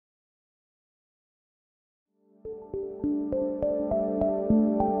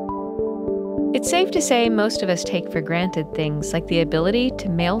It's safe to say most of us take for granted things like the ability to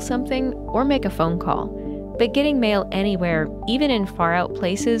mail something or make a phone call. But getting mail anywhere, even in far out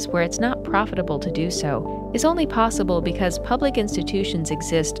places where it's not profitable to do so, is only possible because public institutions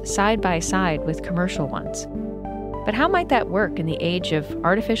exist side by side with commercial ones. But how might that work in the age of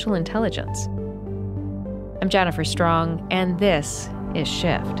artificial intelligence? I'm Jennifer Strong, and this is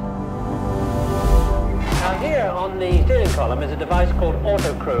Shift. Now here on the steering column is a device called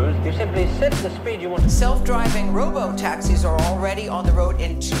Auto Cruise. You simply set the speed you want. Self-driving robo-taxis are already on the road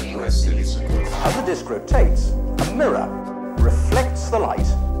in US cities. As the disc rotates, a mirror reflects the light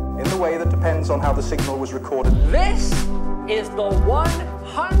in the way that depends on how the signal was recorded. This is the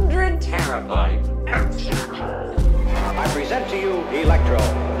 100 terabyte empty. I present to you Electro,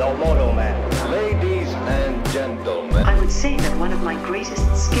 the Moto Man. Ladies and gentlemen. I would say that one of my greatest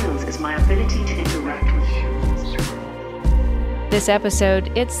skills is my ability to interact with humans. This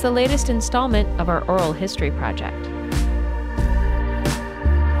episode, it's the latest installment of our oral history project.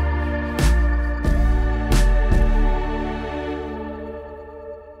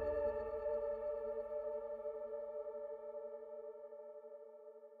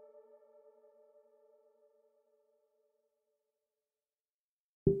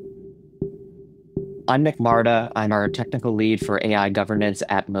 I'm Marda. I'm our technical lead for AI governance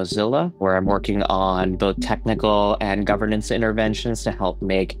at Mozilla, where I'm working on both technical and governance interventions to help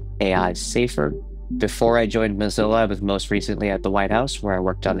make AI safer. Before I joined Mozilla, I was most recently at the White House, where I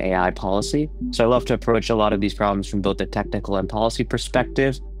worked on AI policy. So I love to approach a lot of these problems from both a technical and policy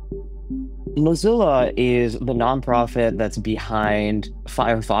perspective. Mozilla is the nonprofit that's behind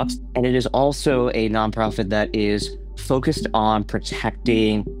Firefox, and it is also a nonprofit that is focused on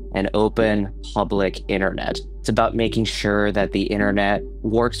protecting an open public internet. It's about making sure that the internet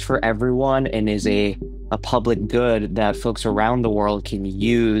works for everyone and is a public good that folks around the world can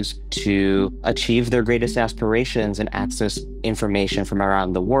use to achieve their greatest aspirations and access information from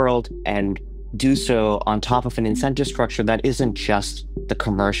around the world, and do so on top of an incentive structure that isn't just the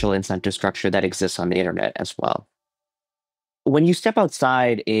commercial incentive structure that exists on the internet as well. When you step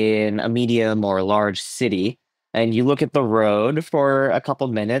outside in a medium or large city, and you look at the road for a couple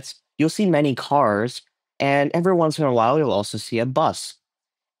minutes, you'll see many cars, and every once in a while, you'll also see a bus.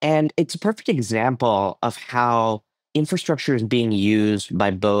 And it's a perfect example of how infrastructure is being used by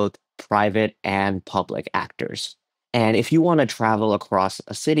both private and public actors. And if you want to travel across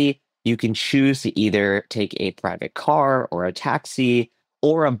a city, you can choose to either take a private car or a taxi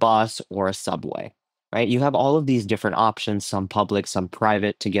or a bus or a subway, right? You have all of these different options, some public, some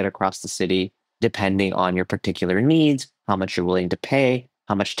private, to get across the city, depending on your particular needs, how much you're willing to pay,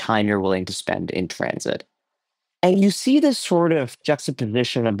 how much time you're willing to spend in transit. And you see this sort of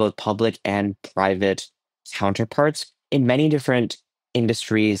juxtaposition of both public and private counterparts in many different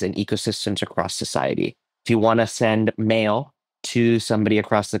industries and ecosystems across society. If you want to send mail to somebody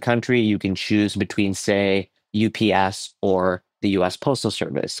across the country, you can choose between, say, UPS or the US Postal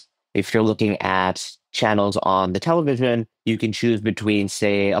Service. If you're looking at channels on the television, you can choose between,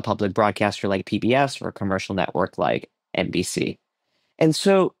 say, a public broadcaster like PBS or a commercial network like NBC. And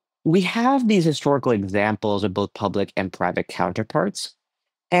so we have these historical examples of both public and private counterparts.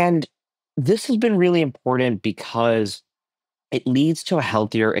 And this has been really important because it leads to a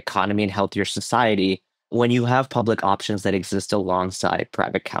healthier economy and healthier society when you have public options that exist alongside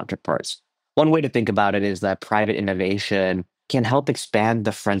private counterparts. One way to think about it is that private innovation can help expand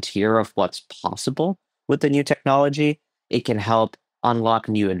the frontier of what's possible with the new technology. It can help unlock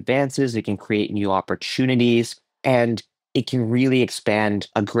new advances. It can create new opportunities, and it can really expand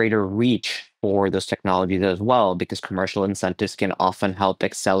a greater reach for those technologies as well, because commercial incentives can often help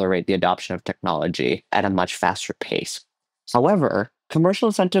accelerate the adoption of technology at a much faster pace. However, commercial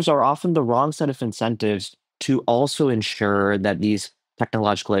incentives are often the wrong set of incentives to also ensure that these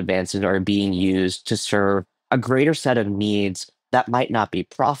technological advances are being used to serve a greater set of needs that might not be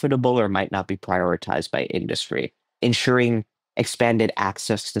profitable or might not be prioritized by industry. Ensuring expanded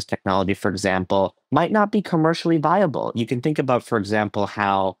access to this technology, for example, might not be commercially viable. You can think about, for example,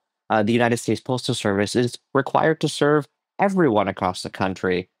 how the United States Postal Service is required to serve everyone across the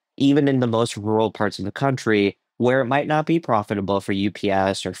country, even in the most rural parts of the country, where it might not be profitable for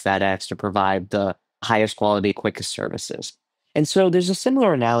UPS or FedEx to provide the highest quality, quickest services. And so there's a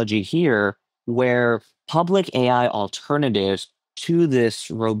similar analogy here where public AI alternatives to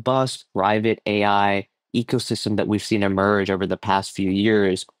this robust private AI ecosystem that we've seen emerge over the past few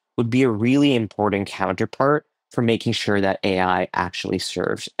years would be a really important counterpart for making sure that AI actually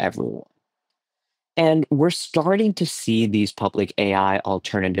serves everyone. And we're starting to see these public AI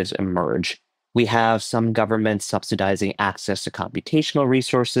alternatives emerge. We have some governments subsidizing access to computational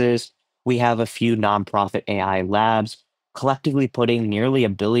resources. We have a few nonprofit AI labs collectively putting nearly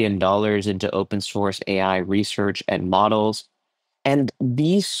 $1 billion into open source AI research and models. And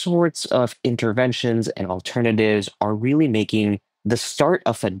these sorts of interventions and alternatives are really making the start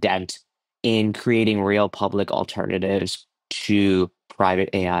of a dent in creating real public alternatives to private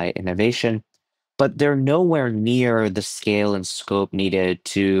AI innovation, but they're nowhere near the scale and scope needed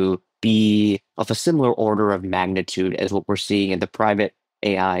to be of a similar order of magnitude as what we're seeing in the private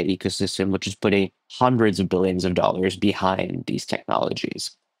AI ecosystem, which is putting hundreds of billions of dollars behind these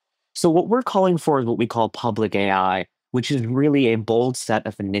technologies. So, what we're calling for is what we call public AI, which is really a bold set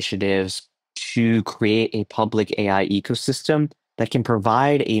of initiatives to create a public AI ecosystem that can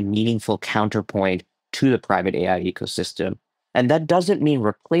provide a meaningful counterpoint to the private AI ecosystem. And that doesn't mean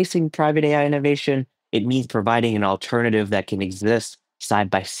replacing private AI innovation, it means providing an alternative that can exist side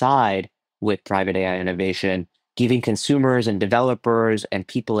by side with private AI innovation, giving consumers and developers and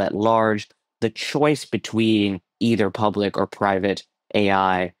people at large the choice between either public or private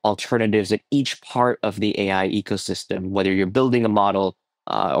AI alternatives at each part of the AI ecosystem, whether you're building a model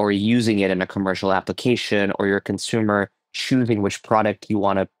or using it in a commercial application, or you're a consumer choosing which product you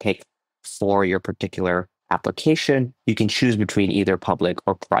want to pick for your particular application. You can choose between either public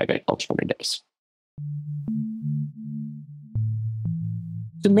or private alternatives.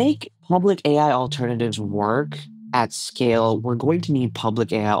 To make public AI alternatives work at scale, we're going to need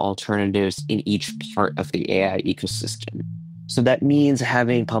public AI alternatives in each part of the AI ecosystem. So that means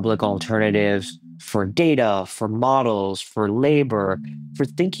having public alternatives for data, for models, for labor, for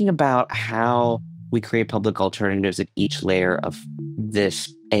thinking about how we create public alternatives at each layer of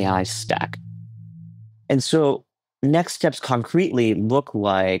this AI stack. And so next steps concretely look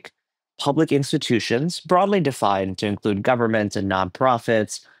like public institutions, broadly defined to include governments and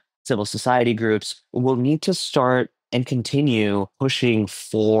nonprofits, civil society groups, will need to start and continue pushing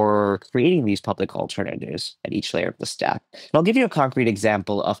for creating these public alternatives at each layer of the stack. And I'll give you a concrete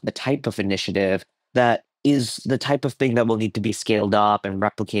example of the type of initiative that is the type of thing that will need to be scaled up and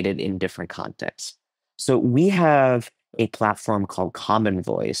replicated in different contexts. So we have a platform called Common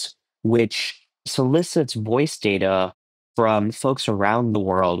Voice, which solicits voice data from folks around the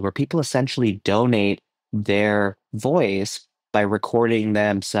world, where people essentially donate their voice by recording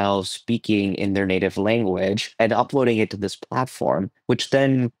themselves speaking in their native language and uploading it to this platform, which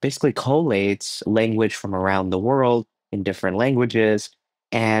then basically collates language from around the world in different languages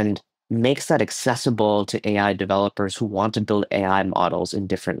and makes that accessible to AI developers who want to build AI models in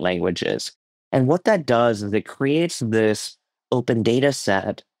different languages. And what that does is it creates this open data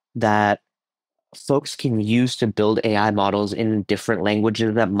set that folks can use to build AI models in different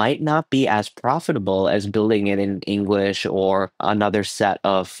languages that might not be as profitable as building it in English or another set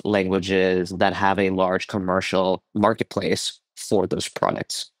of languages that have a large commercial marketplace for those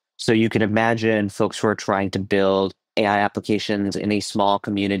products. So you can imagine folks who are trying to build AI applications in a small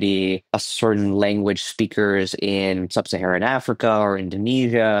community, a certain language speakers in sub-Saharan Africa or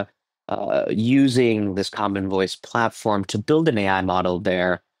Indonesia, using this Common Voice platform to build an AI model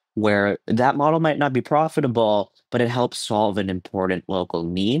there where that model might not be profitable, but it helps solve an important local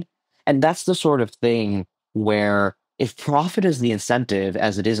need. And that's the sort of thing where if profit is the incentive,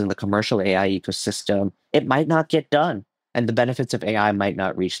 as it is in the commercial AI ecosystem, it might not get done. And the benefits of AI might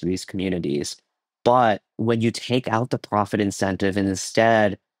not reach these communities. But when you take out the profit incentive and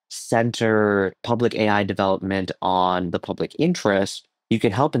instead center public AI development on the public interest, you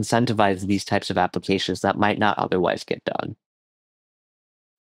can help incentivize these types of applications that might not otherwise get done.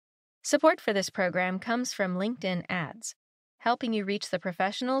 Support for this program comes from LinkedIn Ads, helping you reach the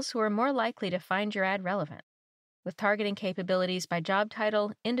professionals who are more likely to find your ad relevant, with targeting capabilities by job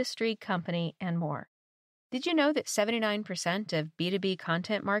title, industry, company, and more. Did you know that 79% of B2B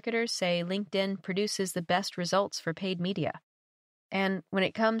content marketers say LinkedIn produces the best results for paid media? And when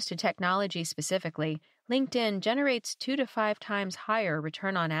it comes to technology specifically, LinkedIn generates 2 to 5 times higher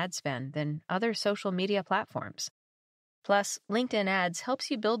return on ad spend than other social media platforms. Plus, LinkedIn Ads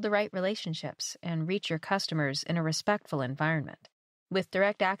helps you build the right relationships and reach your customers in a respectful environment. With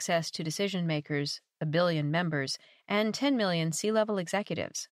direct access to decision makers, 1 billion members, and 10 million C-level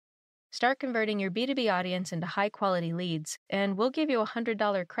executives. Start converting your B2B audience into high-quality leads, and we'll give you a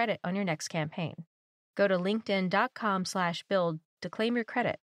 $100 credit on your next campaign. Go to linkedin.com/build to claim your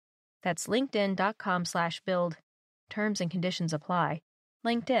credit. That's linkedin.com/build. Terms and conditions apply.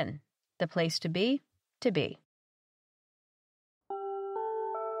 LinkedIn, the place to be, to be.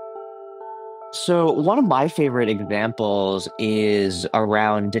 So, one of my favorite examples is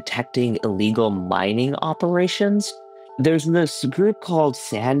around detecting illegal mining operations. There's this group called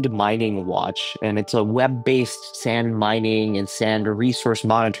Sand Mining Watch, and it's a web-based sand mining and sand resource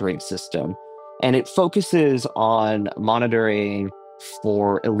monitoring system. And it focuses on monitoring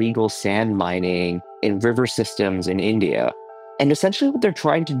for illegal sand mining in river systems in India. And essentially what they're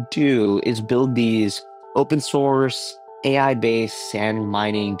trying to do is build these open source AI-based sand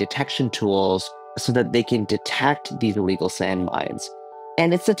mining detection tools so that they can detect these illegal sand mines.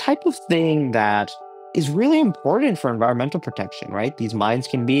 And it's the type of thing that is really important for environmental protection, right? These mines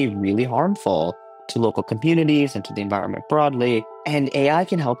can be really harmful to local communities and to the environment broadly, and AI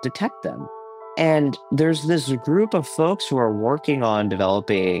can help detect them. And there's this group of folks who are working on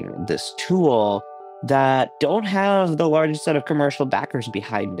developing this tool that don't have the largest set of commercial backers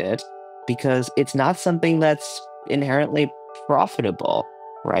behind it because it's not something that's inherently profitable,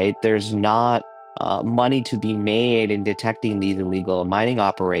 right? There's not money to be made in detecting these illegal mining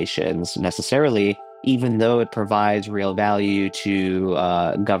operations necessarily, even though it provides real value to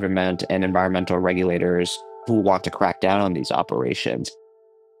government and environmental regulators who want to crack down on these operations.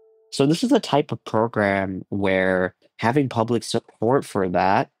 So this is a type of program where having public support for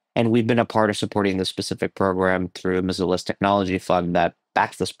that, and we've been a part of supporting this specific program through Mozilla's technology fund that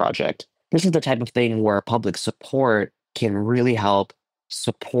backs this project. This is the type of thing where public support can really help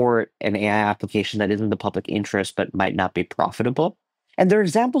support an AI application that is in the public interest but might not be profitable. And there are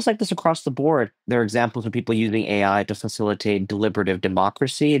examples like this across the board. There are examples of people using AI to facilitate deliberative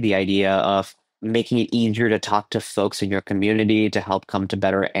democracy, the idea of making it easier to talk to folks in your community to help come to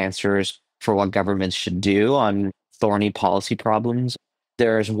better answers for what governments should do on thorny policy problems.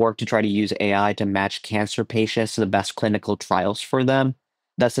 There's work to try to use AI to match cancer patients to the best clinical trials for them.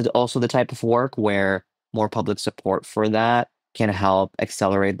 That's also the type of work where more public support for that can help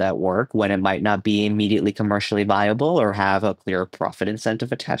accelerate that work when it might not be immediately commercially viable or have a clear profit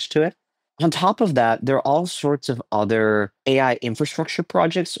incentive attached to it. On top of that, there are all sorts of other AI infrastructure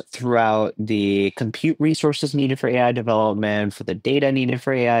projects throughout the compute resources needed for AI development, for the data needed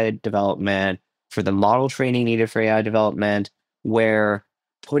for AI development, for the model training needed for AI development, where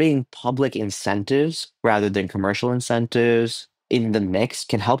putting public incentives rather than commercial incentives in the mix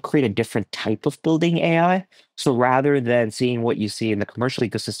can help create a different type of building AI. So rather than seeing what you see in the commercial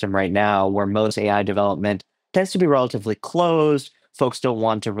ecosystem right now, where most AI development tends to be relatively closed, folks don't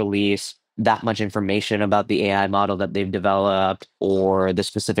want to release that much information about the AI model that they've developed or the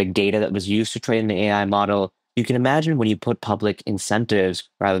specific data that was used to train the AI model. You can imagine when you put public incentives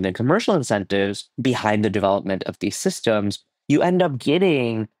rather than commercial incentives behind the development of these systems, you end up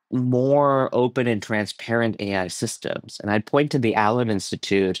getting more open and transparent AI systems. And I'd point to the Allen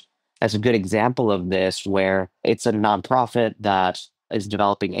Institute as a good example of this, where it's a nonprofit that is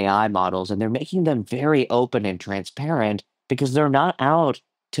developing AI models, and they're making them very open and transparent because they're not out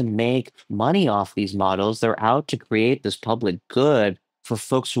to make money off these models. They're out to create this public good for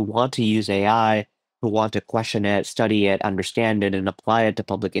folks who want to use AI, who want to question it, study it, understand it, and apply it to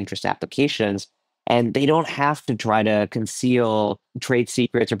public interest applications. And they don't have to try to conceal trade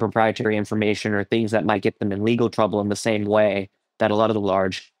secrets or proprietary information or things that might get them in legal trouble in the same way that a lot of the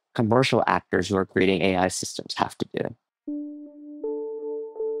large commercial actors who are creating AI systems have to do.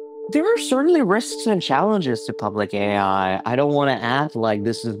 There are certainly risks and challenges to public AI. I don't want to act like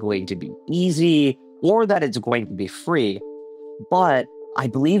this is going to be easy or that it's going to be free, but I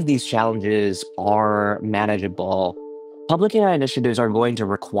believe these challenges are manageable. Public AI initiatives are going to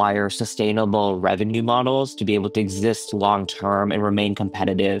require sustainable revenue models to be able to exist long-term and remain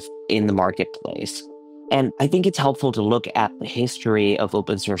competitive in the marketplace. And I think it's helpful to look at the history of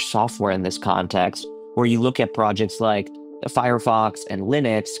open source software in this context, where you look at projects like Firefox and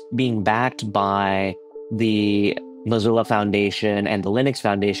Linux being backed by the Mozilla Foundation and the Linux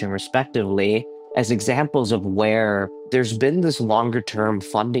Foundation, respectively, as examples of where there's been this longer-term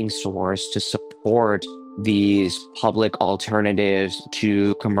funding source to support these public alternatives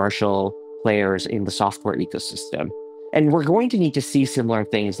to commercial players in the software ecosystem. And we're going to need to see similar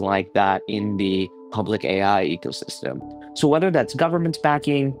things like that in the public AI ecosystem. So whether that's government's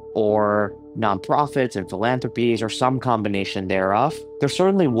backing or nonprofits and philanthropies or some combination thereof, there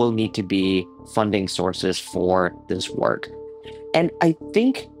certainly will need to be funding sources for this work. And I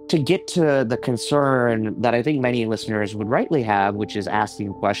think to get to the concern that I think many listeners would rightly have, which is asking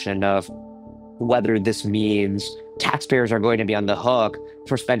the question of whether this means taxpayers are going to be on the hook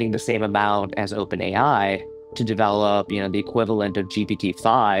for spending the same amount as OpenAI to develop, the equivalent of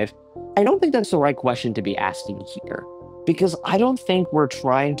GPT-5, I don't think that's the right question to be asking here, because I don't think we're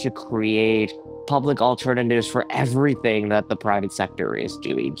trying to create public alternatives for everything that the private sector is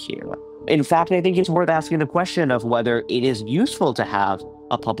doing here. In fact, I think it's worth asking the question of whether it is useful to have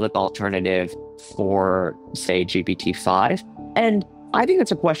a public alternative for, say, GPT-5? And I think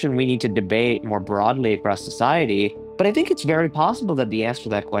it's a question we need to debate more broadly across society. But I think it's very possible that the answer to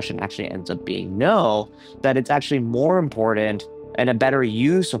that question actually ends up being no, that it's actually more important and a better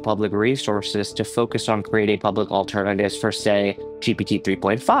use of public resources to focus on creating public alternatives for, say, GPT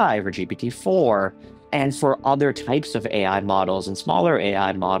 3.5 or GPT 4, and for other types of AI models and smaller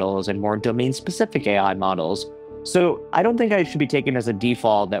AI models and more domain-specific AI models. So I don't think it should be taken as a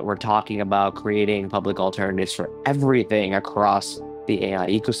default that we're talking about creating public alternatives for everything across the AI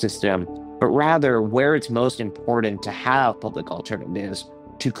ecosystem, but rather where it's most important to have public alternatives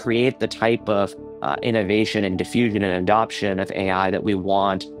to create the type of innovation and diffusion and adoption of AI that we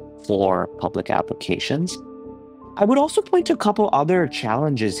want for public applications. I would also point to a couple other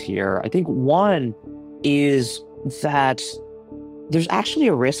challenges here. I think one is that there's actually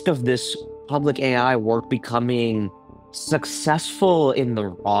a risk of this public AI work becoming successful in the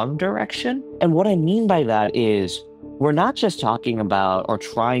wrong direction. And what I mean by that is we're not just talking about or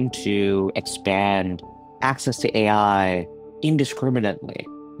trying to expand access to AI indiscriminately,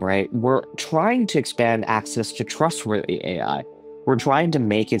 right? We're trying to expand access to trustworthy AI. We're trying to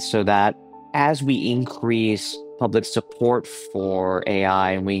make it so that as we increase public support for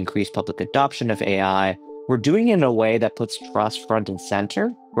AI and we increase public adoption of AI, we're doing it in a way that puts trust front and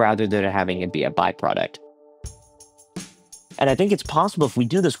center rather than having it be a byproduct. And I think it's possible if we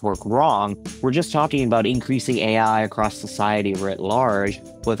do this work wrong, we're just talking about increasing AI across society writ large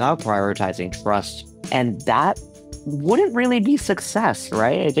without prioritizing trust. And that wouldn't really be success,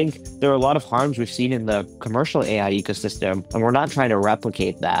 right? I think there are a lot of harms we've seen in the commercial AI ecosystem, and we're not trying to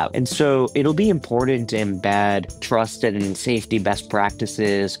replicate that. And so it'll be important to embed trust and safety best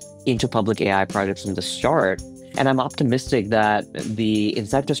practices into public AI projects from the start. And I'm optimistic that the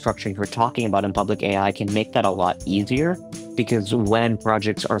incentive structuring we're talking about in public AI can make that a lot easier, because when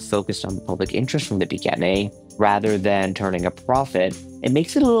projects are focused on the public interest from the beginning, rather than turning a profit, it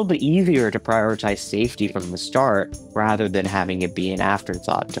makes it a little bit easier to prioritize safety from the start, rather than having it be an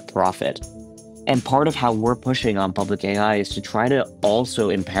afterthought to profit. And part of how we're pushing on public AI is to try to also,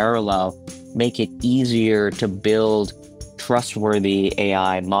 in parallel, make it easier to build trustworthy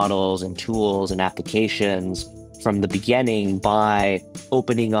AI models and tools and applications from the beginning by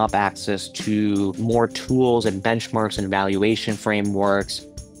opening up access to more tools and benchmarks and evaluation frameworks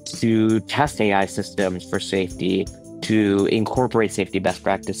to test AI systems for safety, to incorporate safety best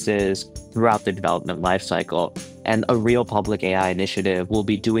practices throughout the development lifecycle. And a real public AI initiative will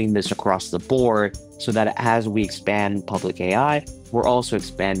be doing this across the board so that as we expand public AI, we're also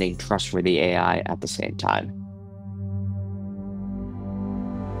expanding trustworthy AI at the same time.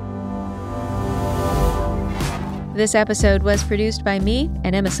 This episode was produced by me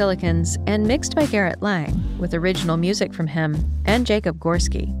and Emma Silikans and mixed by Garrett Lang, with original music from him and Jacob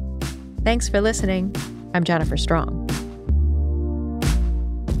Gorski. Thanks for listening. I'm Jennifer Strong.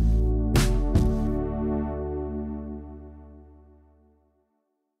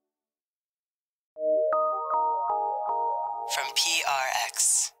 From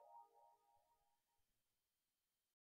PRX.